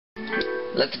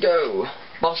Let's go.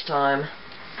 Boss time.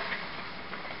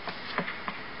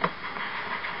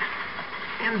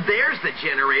 And there's the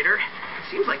generator. It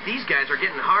seems like these guys are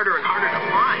getting harder and harder to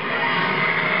find.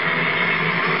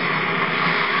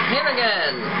 Him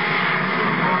again.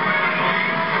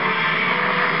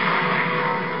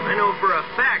 I know for a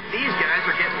fact these guys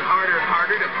are getting harder and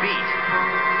harder to beat.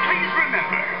 Please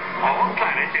remember, all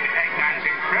planets in Eggman's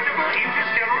incredible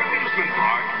interstellar amusement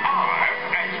park are,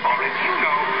 as far as you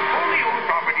know, wholly owned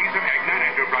properties of Eggman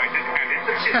Enterprises and its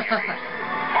subsidiaries.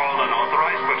 All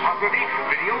unauthorized photography,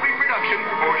 video reproduction,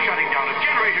 or shutting down of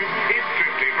generators is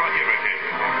strictly prohibited.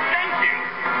 Thank you.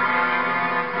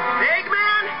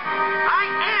 Eggman, I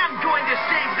am going to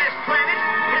save this planet,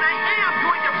 and I am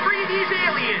going to free these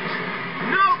aliens.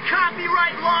 No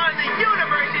copyright law in the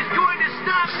universe is going to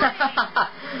stop me.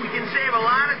 We can save a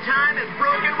lot of time and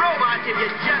broken robots if you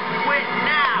just quit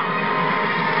now.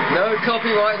 No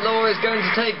copyright law is going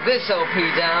to take this LP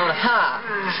down. Ha!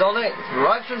 Sonic,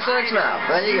 right from Sonic's mouth.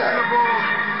 There you go.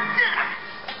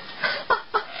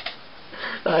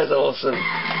 That is awesome.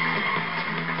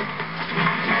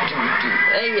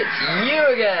 Hey, it's you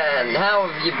again. How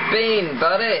have you been,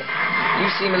 buddy? You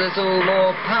seem a little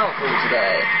more powerful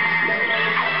today.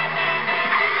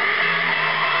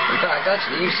 In fact,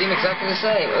 actually, you seem exactly the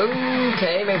same.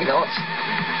 Okay, maybe not.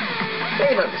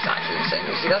 Maybe not exactly the same.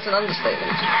 You see, that's an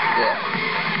understatement. Yeah.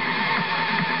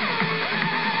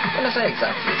 When I say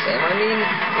exactly the same, I mean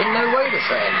in no way the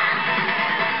same.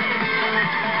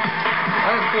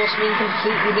 I, of course, mean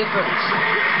completely different.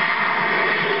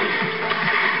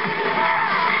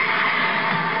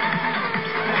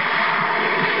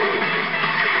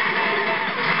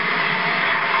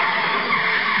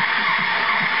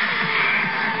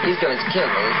 He's going to kill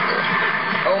me, isn't he?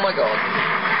 Oh my god.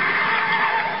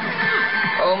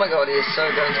 Oh my god, he is so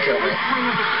going to kill me.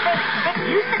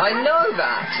 I know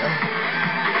that!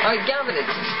 I gathered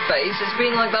it's space. It's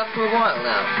been like that for a while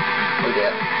now. Oh dear.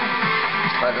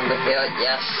 Right under here,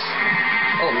 yes.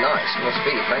 Oh nice, more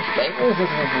speed, thank you game.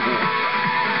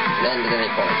 Can end at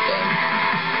any point, game.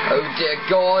 Oh dear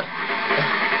god!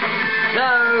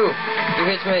 No! You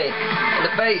hit me! In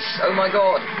the face! Oh my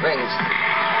god! Rings.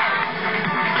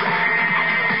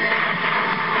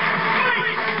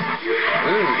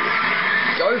 Ooh.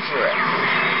 Go for it.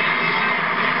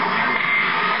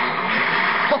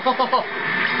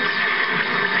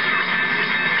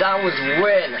 That was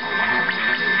win.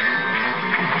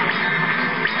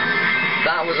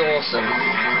 That was awesome.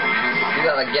 Do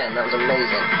that again. That was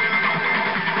amazing.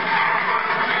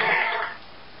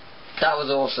 That was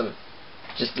awesome.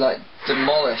 Just like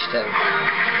demolished him.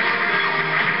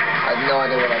 I have no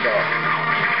idea what I got.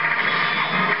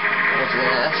 Was it an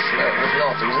S? No, it was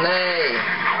not. It was an A.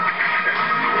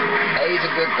 A's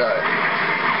are good though.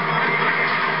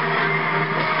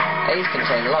 A's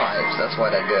contain lives, that's why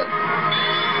they're good.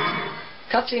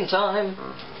 Cutscene time!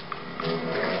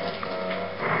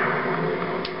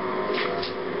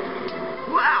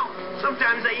 Wow,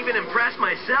 sometimes I even impress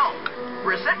myself.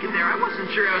 For a second there, I wasn't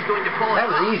sure I was going to pull it off.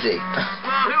 That was easy.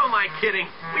 Well, who am I kidding?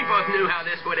 We both knew how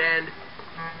this would end.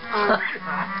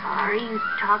 Are you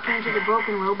talking to the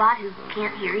broken robot who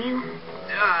can't hear you?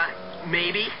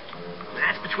 Maybe.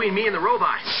 That's between me and the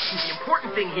robot. The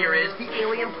important thing here is the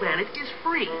alien planet is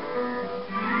free.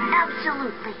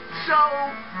 Absolutely. So,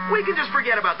 we can just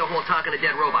forget about the whole talking to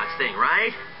dead robots thing,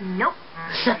 right? Nope.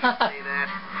 Say that.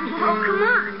 Oh, come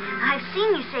on. I've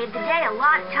seen you save the day a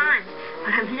lot of times,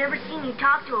 but I've never seen you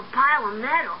talk to a pile of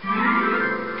metal.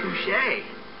 Touché.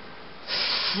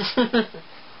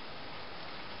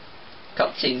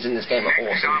 Cutscenes in this game are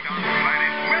awesome.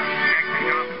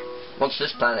 What's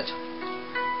this planet?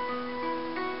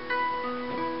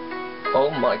 Oh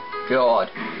my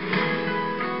god.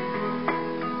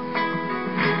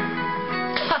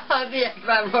 The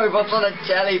Eggman robot's on a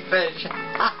jellyfish.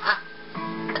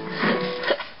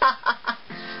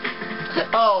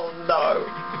 Oh no.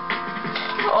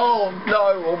 Oh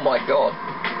no. Oh my god.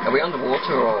 Are we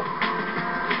underwater or?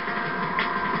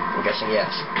 I'm guessing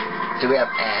yes. Do we have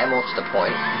air? More to the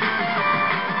point.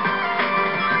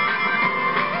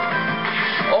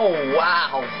 Oh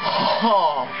wow.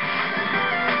 Oh.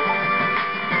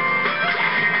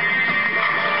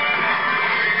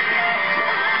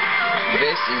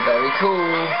 This is very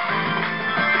cool.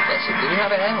 Yes, do we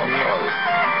have air or no?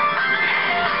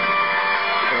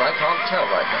 Because I can't tell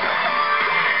right now.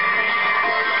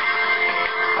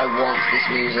 I want this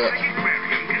music.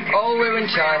 Oh, we're in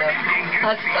China.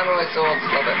 That's samurai swords.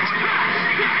 Love it.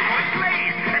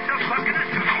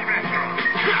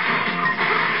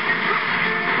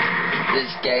 This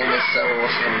game is so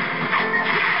awesome.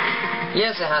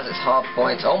 Yes, it has its hard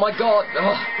points. Oh my god.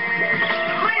 Oh.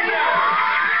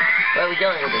 Where are we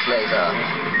going with this laser?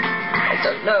 I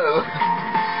don't know.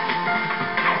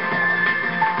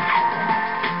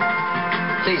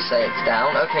 Please say it's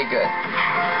down. Okay, good.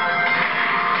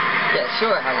 Yeah,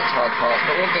 sure it has its hard parts,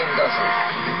 but what game doesn't?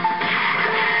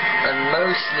 And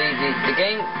mostly the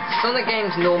game... Sonic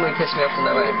games normally piss me off to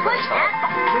no end, but it's hard.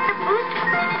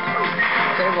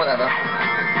 Okay, whatever.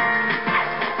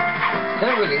 You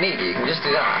don't really need it, you can just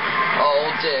do that. Oh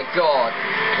dear God.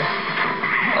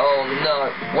 Oh no.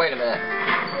 Wait a minute.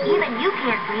 Even you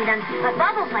can't see them, but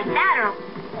bubbles like that are...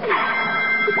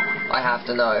 I have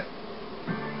to know.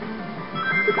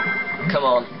 Come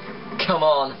on. Come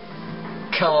on.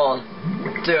 Come on.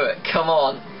 Do it. Come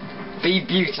on. Be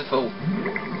beautiful.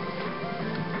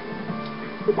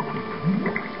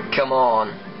 Come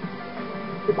on.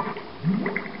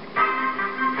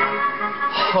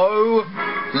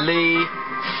 Holy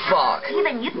fuck.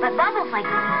 Even you, but bubbles like...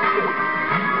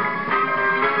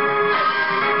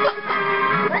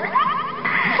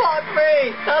 Fuck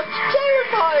me! That's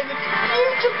terrifying! It's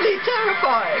beautifully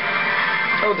terrifying!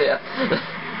 Oh dear.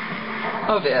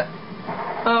 Oh dear.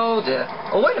 Oh dear.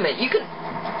 Oh wait a minute,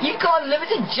 you've got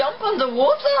unlimited jump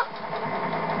underwater?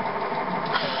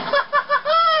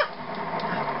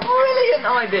 Brilliant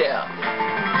idea!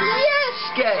 Yes,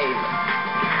 game!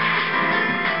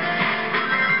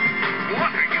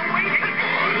 What are you waiting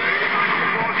for?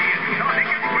 For the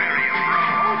exotic aquarium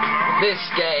room. This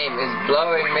game is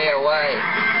blowing me away.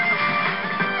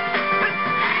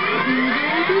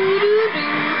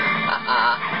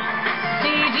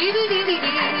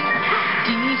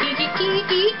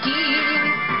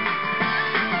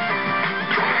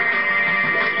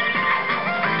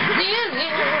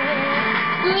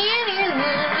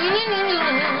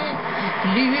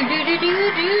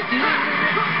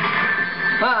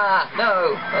 Ah,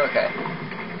 no. Okay.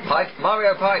 Pipe,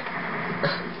 Mario Pipe.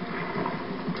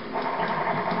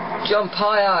 Jump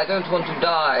higher, I don't want to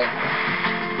die.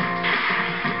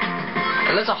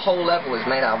 Unless a whole level is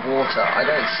made out of water, I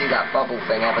don't see that bubble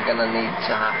thing ever gonna need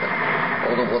to happen.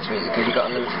 Or the water music, because you've got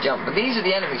unlimited jump. But these are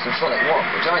the enemies from Sonic 1,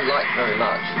 which I like very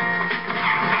much.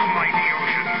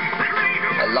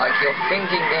 I like your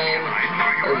thinking game.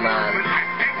 Oh man.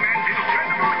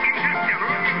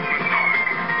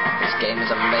 This game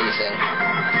is amazing.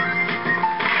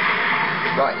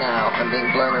 Right now, I'm being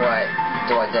blown away.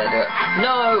 Do I dare do it?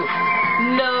 No!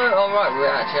 No! Alright, we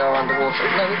actually are underwater.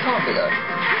 No, we can't be though.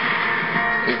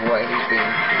 Either way, he's been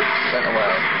sent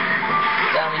away.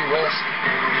 Damn you, Wisp.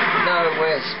 No,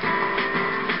 Wisp.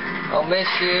 I'll miss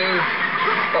you.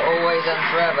 For always and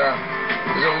forever.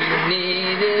 'Cause all you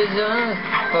need is us.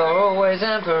 For always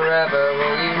and forever.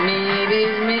 All you need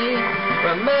is me.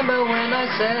 Remember when I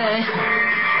say...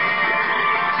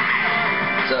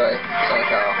 Sorry, Sonic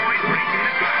car.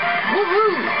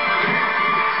 Woohoo!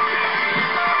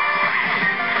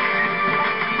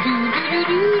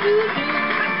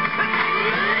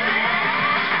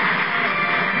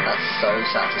 That's so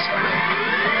satisfying.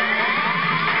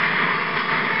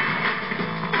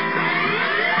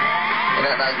 In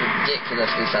fact, that's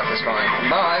ridiculously satisfying.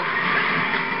 Bye!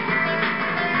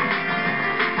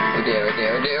 Oh dear, oh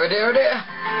dear, oh dear, oh dear, oh dear!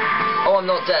 Oh, I'm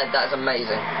not dead, that's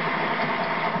amazing.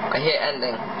 I hear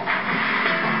ending.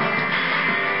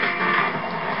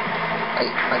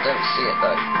 I don't see it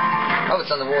though. Oh, it's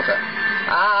underwater.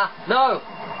 Ah, no!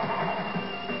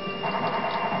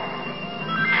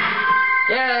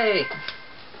 Yay!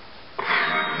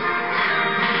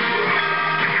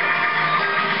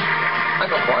 I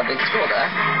got quite a big score there.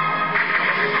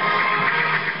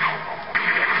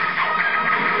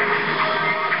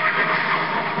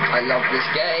 I love this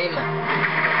game.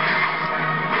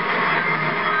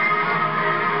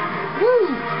 Woo!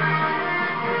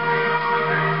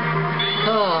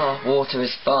 Oh, water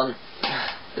is fun.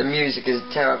 The music is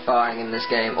terrifying in this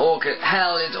game.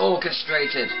 Hell is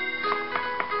orchestrated.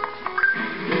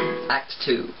 Act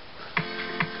 2.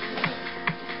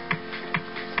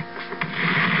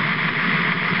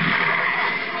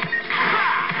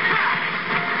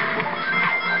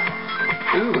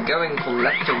 Ooh, we're going from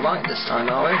left to right this time,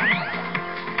 are we?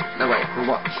 No, wait, from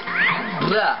what?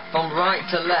 Blah, from right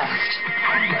to left.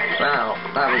 Wow,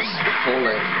 that was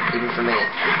appalling, even for me.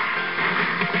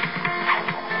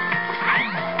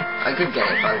 I could get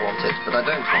it if I wanted, but I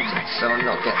don't want it, so I'm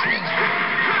not getting it.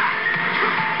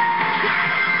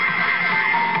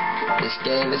 This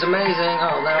game is amazing.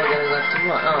 Oh, now we're going left and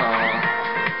right. Oh.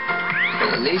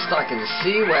 But at least I can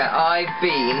see where I've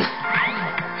been.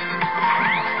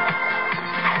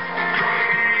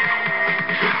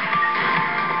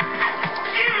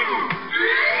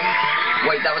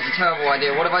 Wait, that was a terrible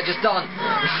idea. What have I just done?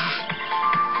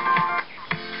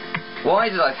 Why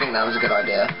did I think that was a good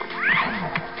idea?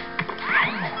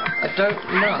 I don't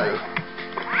know.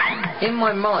 In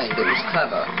my mind, it was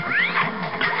clever.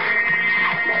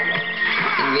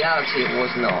 In reality, it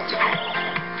was not.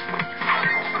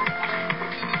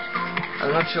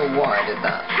 I'm not sure why I did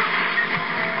that.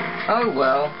 Oh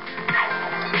well.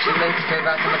 Too late to go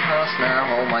back in the past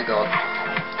now. Oh my god.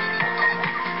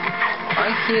 I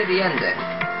hear the ending.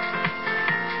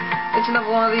 It's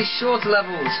another one of these shorter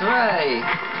levels. Hooray!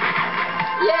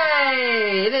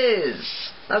 Yay! It is!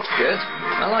 That's good.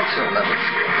 I like short levels.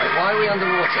 Like, why are we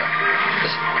underwater?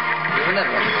 We were never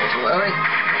underwater, were we?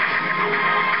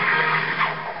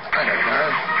 I don't know.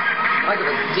 I got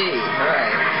a D. Hooray.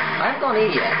 I haven't got an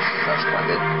E yet. That's quite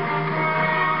good.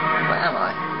 Where am I?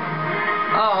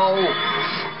 Oh!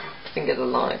 Didn't get a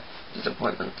line.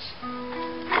 Disappointment.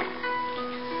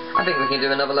 I think we can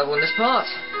do another level in this part.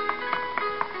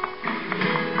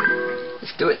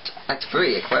 Let's do it. Act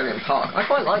 3, Aquarium Park. I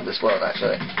quite like this world,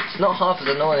 actually. It's not half as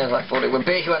annoying as I thought it would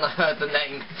be when I heard the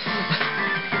name.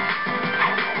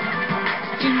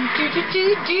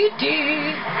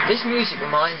 This music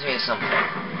reminds me of something.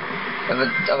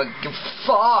 Of a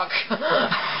fuck.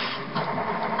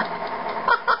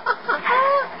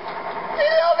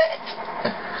 Love it.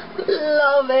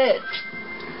 Love it.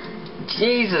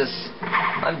 Jesus.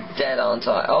 I'm dead, aren't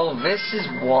I? Oh, this is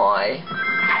why.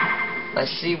 I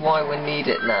see why we need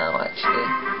it now, actually.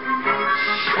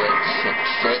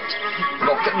 Shit.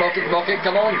 Rock it,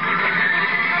 come on.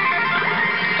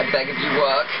 I beg of you,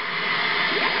 work.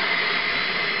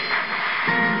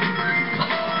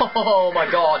 Oh my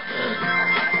god.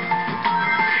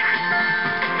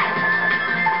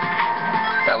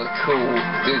 That was cool.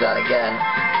 Do that again.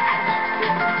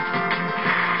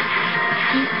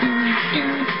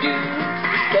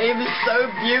 This game is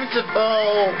so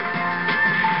beautiful.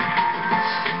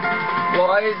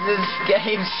 Why is this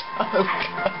game so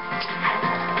good?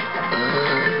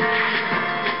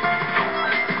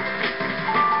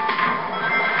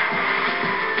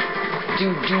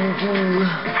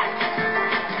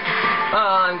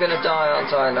 I'm gonna die,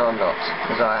 aren't I? No, I'm not.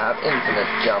 Because I have infinite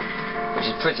jump.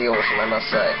 Which is pretty awesome, I must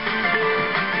say.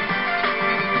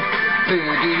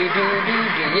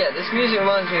 Yeah, this music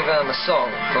reminds me of a song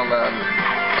from a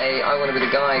I Wanna Be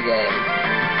the Guy game.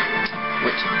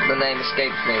 Which the name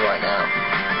escapes me right now,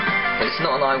 but it's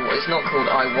not it's not called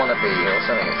I Wanna Be or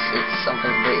something. It's something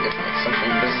completely different. It's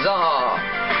something bizarre.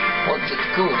 What's it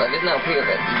called? I did an LP of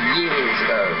it years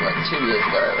ago, like 2 years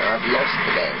ago, and I've lost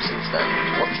the game since then.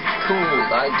 What's it called?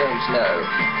 I don't know.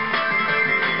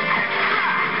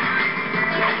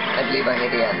 I believe I hear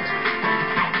the end.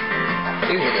 I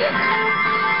do hear the end.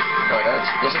 No, I don't.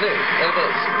 Yes, I do. There it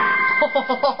is.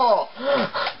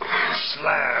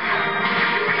 Slam.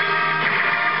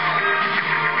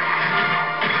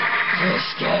 This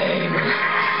game.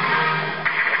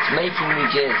 It's making me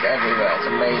jizz everywhere. It's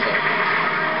amazing.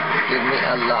 Give me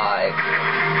alive.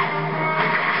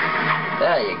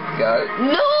 There you go.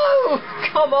 No!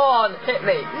 Come on! Hit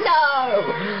me. No!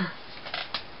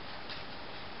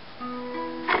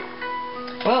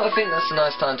 Well, I think that's a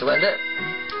nice time to end it.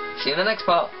 See you in the next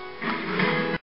part.